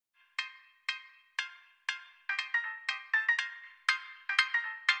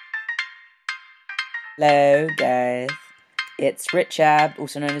Hello guys, it's Richab,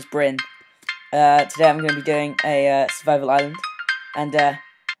 also known as Bryn. Today I'm going to be doing a survival island, and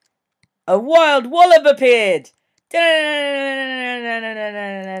a wild WALB appeared! Hello.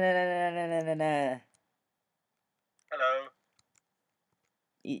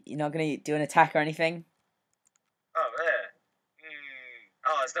 You're not going to do an attack or anything? Oh, there.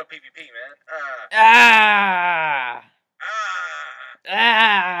 Oh, it's no PvP, man. Ah! Ah!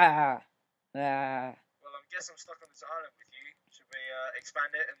 Ah! Ah! Well, I guess I'm stuck on this island with you. Should we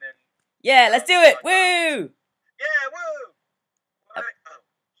expand it and then... Yeah, let's do it! Woo! Yeah, woo! Oh,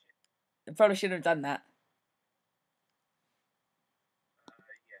 shit. I probably shouldn't have done that.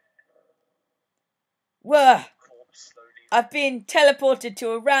 Yeah. Whoa! Corpse slowly. I've been teleported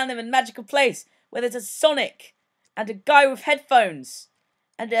to a random and magical place where there's a Sonic and a guy with headphones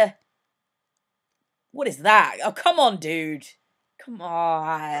and a... What is that? Oh, come on, dude. Come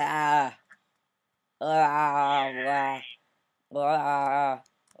on.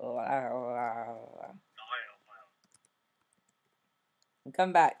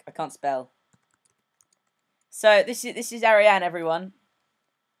 Come back. I can't spell. So this is Ariane, everyone.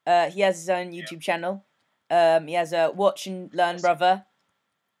 He has his own YouTube channel. He has a Watch and Learn Brother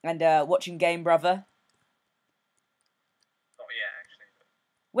and Watch and Game Brother. Not yet, actually. But...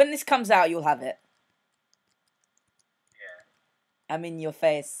 When this comes out, you'll have it. Yeah. I'm in your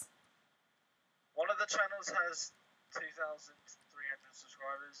face. One of the channels has 2,300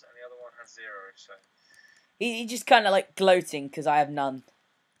 subscribers and the other one has 0, so... He just kind of like gloating because I have none.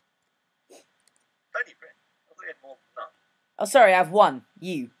 Don't you, Bryn? I thought you had more than none. Oh, sorry, I have one.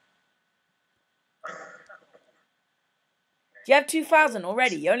 You. Do you have 2,000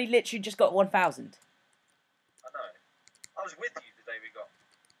 already? You only literally just got 1,000. I know. I was with you the day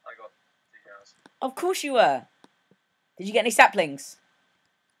I got 2,000. Of course you were. Did you get any saplings?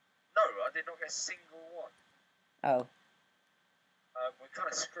 No, I did not get a single one. Oh. We're kind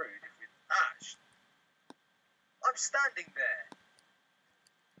of screwed if we... I'm standing there.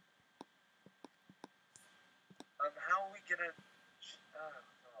 How are we gonna... Oh,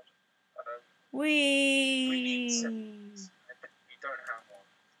 God. We need saplings. You don't have one.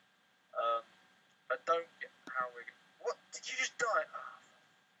 I don't get how we're gonna... What? Did you just die? Oh.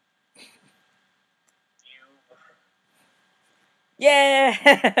 You... Yeah!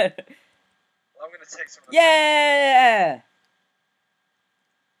 Well, I'm gonna take some of the... Yeah!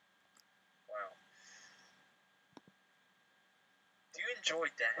 Wow. Do you enjoy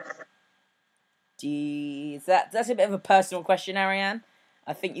death? Jeez, that's a bit of a personal question, Ariane.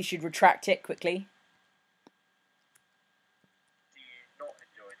 I think you should retract it quickly. Do you not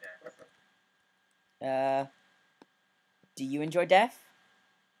enjoy death? Do you enjoy death?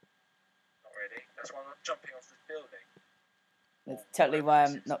 Not really. That's why I'm not jumping off this building. That's totally why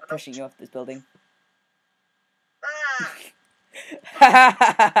I'm not pushing you off this building.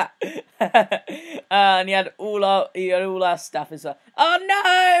 Ah! And he had all our stuff as well. Oh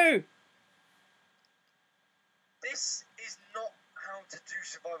no! This is not how to do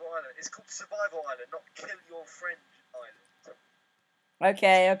Survival Island. It's called Survival Island, not Kill Your Friend Island.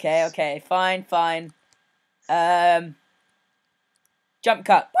 Okay. Fine. Jump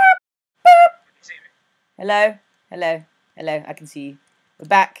cut. Can you see me? Hello. I can see you. We're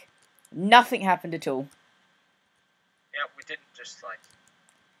back. Nothing happened at all. Yeah, we didn't just like...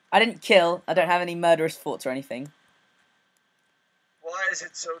 I didn't kill. I don't have any murderous thoughts or anything. Why is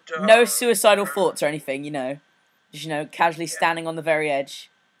it so dark? No suicidal thoughts or anything, you know. Just, you know, casually standing on the very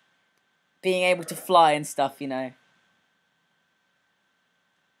edge. Being able to fly and stuff, you know.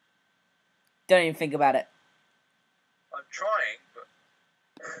 Don't even think about it. I'm trying, but...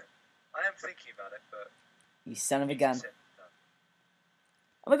 I am thinking about it, but... You son of a gun. No.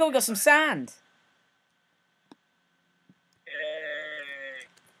 Oh my god, we got some sand. Yay!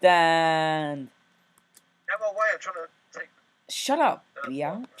 Dan. Out of my way, I'm trying to take... Shut up,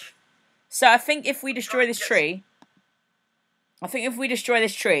 biatch. So I think if we destroy this tree... All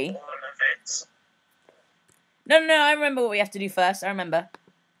of it. No, I remember what we have to do first. I remember.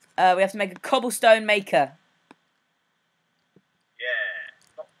 We have to make a cobblestone maker. Yeah.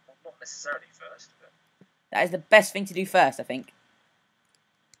 Not necessarily first, but... That is the best thing to do first, I think.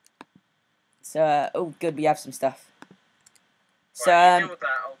 So, oh, good, we have some stuff. So, right, you deal with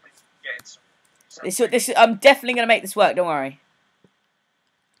that, I'll be getting some... I'm definitely going to make this work, don't worry.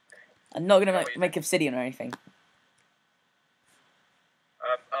 I'm not going to make obsidian or anything.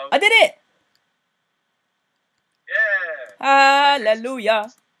 I did it! Yeah!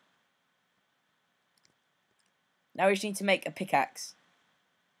 Hallelujah! Now we just need to make a pickaxe.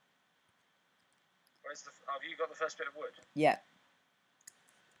 Have you got the first bit of wood? Yeah.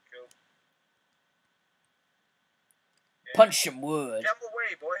 Cool. Punch some wood. Get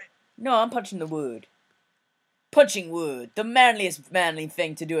away, boy. No, I'm punching the wood. Punching wood. The manliest manly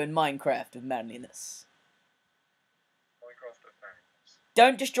thing to do in Minecraft of manliness. Minecraft of manliness.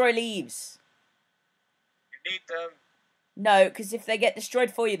 Don't destroy leaves. You need them. No, because if they get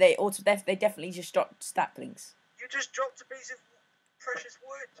destroyed for you, they definitely just drop saplings. You just dropped a piece of precious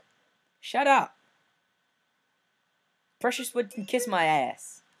wood. Shut up. Precious wood can kiss my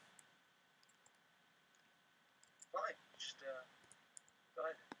ass. Fine, just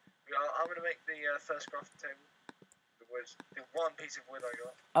fine. I'm gonna make the first crafting table. The one piece of wood I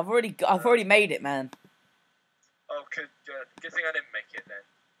got. I've already made it, man. Oh, good thing I didn't make it then.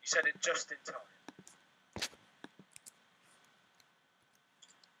 You said it just in time.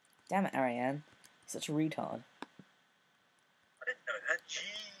 Damn it, Ariane. Such a retard. I didn't know that.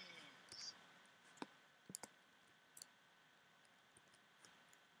 Jeez.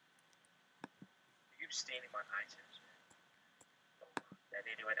 You stealing my items, man. Oh, I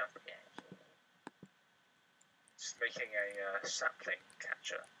nearly went off the edge. Just making a sapling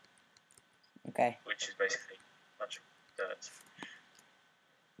catcher. Okay. Which is basically a bunch of dirt.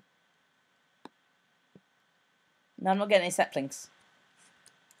 No, I'm not getting any saplings.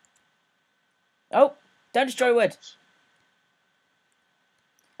 Oh, don't destroy wood.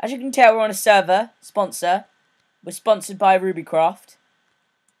 As you can tell, we're on a server. Sponsor. We're sponsored by Rubycraft.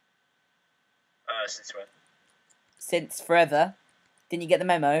 Since when? Since forever. Didn't you get the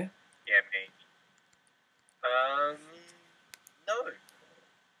memo? Yeah, me. No.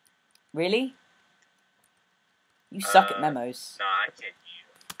 Really? You suck at memos. No, I kid you.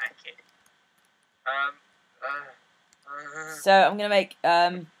 I kid. So I'm gonna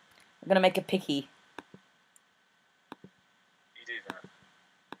make a picky. You do that.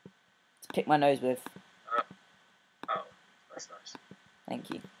 To pick my nose with. Oh, that's nice. Thank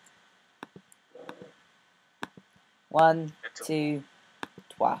you. 1, 2,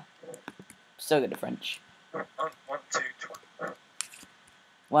 3. So good at French. 1, 2, 3.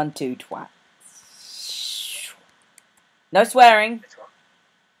 1, 2, 3. No swearing.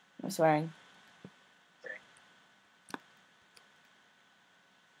 No swearing. Okay.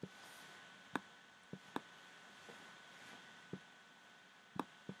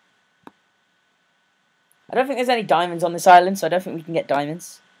 I don't think there's any diamonds on this island, so I don't think we can get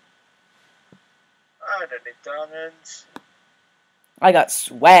diamonds. I don't need diamonds. I got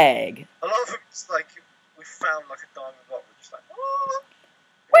swag. A lot of it's like we found like a diamond block. We're just like, oh,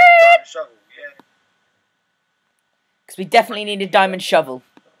 diamond shovel, yeah. Because we definitely need a diamond shovel.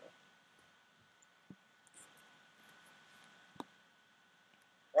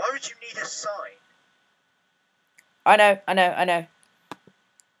 Why would you need a sign? I know. What?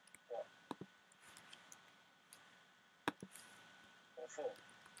 What for?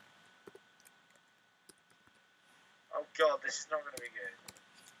 Oh god, this is not going to be good.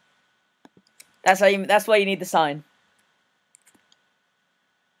 That's why you need the sign.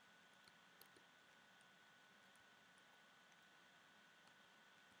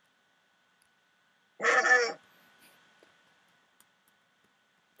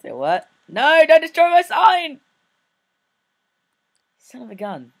 Say what? No, don't destroy my sign! Son of a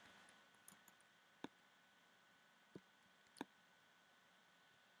gun.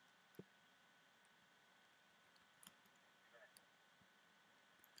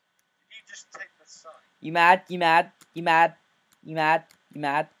 Did you just take the sign? You mad? You mad? You mad? You mad? You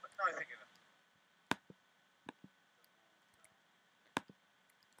mad? No, I think of it.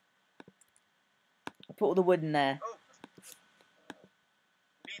 I put all the wood in there. Oh.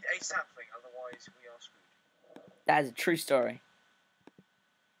 We need a sapling, otherwise we are screwed. That is a true story.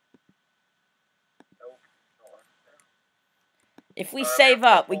 Nope, not one. If we save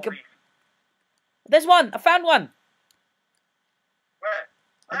up, we could... Leaf. There's one! I found one! Where?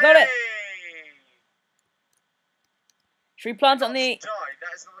 I got it! Hey! Should we plant it on the... Die.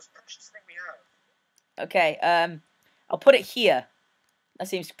 That is the most precious thing we have. Okay, I'll put it here. That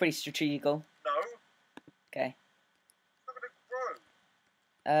seems pretty strategical. No. Okay. It's not going to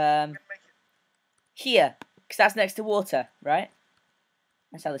grow. Make it... Here. Because that's next to water, right?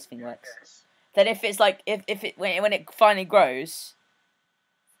 That's how this thing works. Yes. Then if it's like, when it finally grows,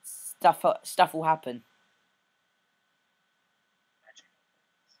 stuff will happen. Magic.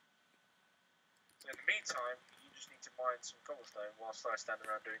 So in the meantime, you just need to mine some cobblestone whilst I stand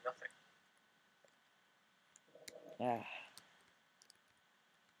around doing nothing. Yeah.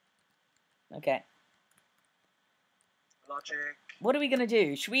 Okay. Logic. What are we gonna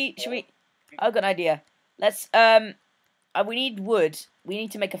do? Should we? I've got an idea. Let's we need wood. We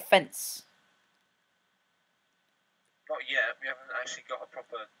need to make a fence. Not yet. We haven't actually got a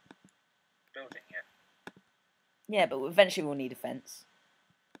proper building yet. Yeah, but eventually we'll need a fence.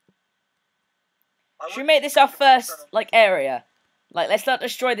 Should we wouldn't make this our put the redstone first, on- like, area? Like, let's not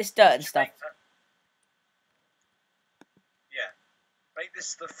destroy this dirt and Should stuff. Yeah. Make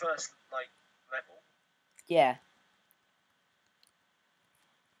this the first, like, level. Yeah.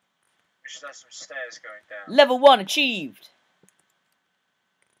 We should have some stairs going down. Level 1 achieved.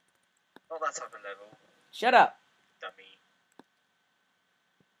 Not that type of level, Shut up. dummy.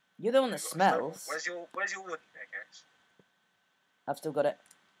 You're the one that We've got a stone- smells. Where's your wooden pickaxe? I've still got it.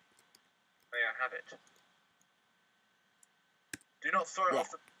 May I have it? Do not throw it Yeah.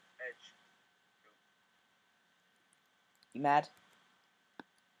 off the edge. You mad?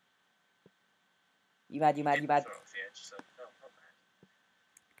 You mad, you mad, you mad. Throw it off the edge, so no, not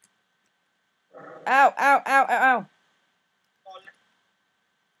mad. Ow, ow, ow, ow, ow. Oh,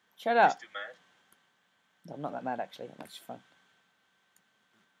 Shut let's up. do mad. I'm not that mad, actually. I'm actually fine.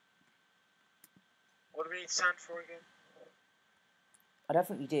 What do we need sand for again? I don't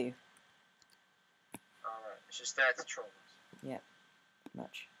think we do. Alright, it's just there to troll us. Yeah.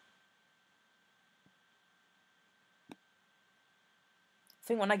 Much. I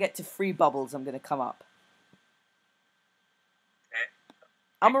think when I get to 3 bubbles, I'm going to come up. Eh.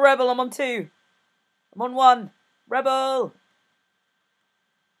 I'm a rebel. I'm on 2. I'm on 1. Rebel.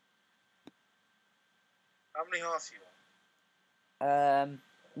 How many hearts are you on?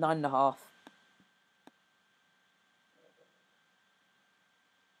 9.5.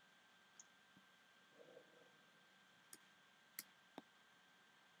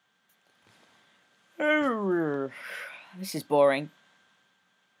 This is boring.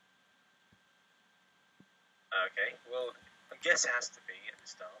 Okay, well, I guess it has to be at the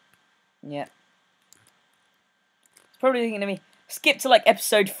start. Yeah. It's probably going to be skip to like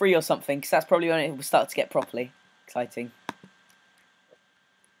episode 3 or something, because that's probably when it will start to get properly exciting.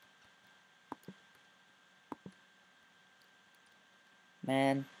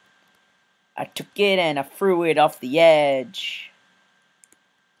 Man, I took it and I threw it off the edge.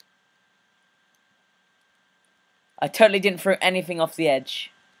 I totally didn't throw anything off the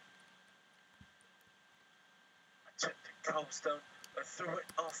edge. I took the cobblestone and threw it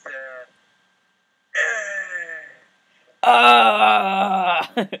off there.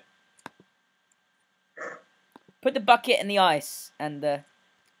 Ah! Put the bucket in the ice and the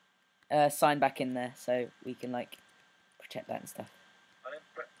sign back in there so we can like protect that and stuff.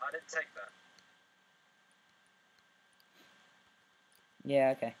 I didn't take that.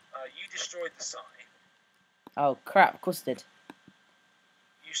 Yeah, okay. You destroyed the sign. Oh crap, of course I did.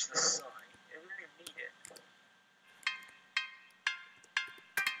 Useless sign. It really need it.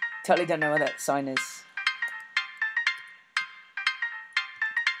 Totally don't know where that sign is.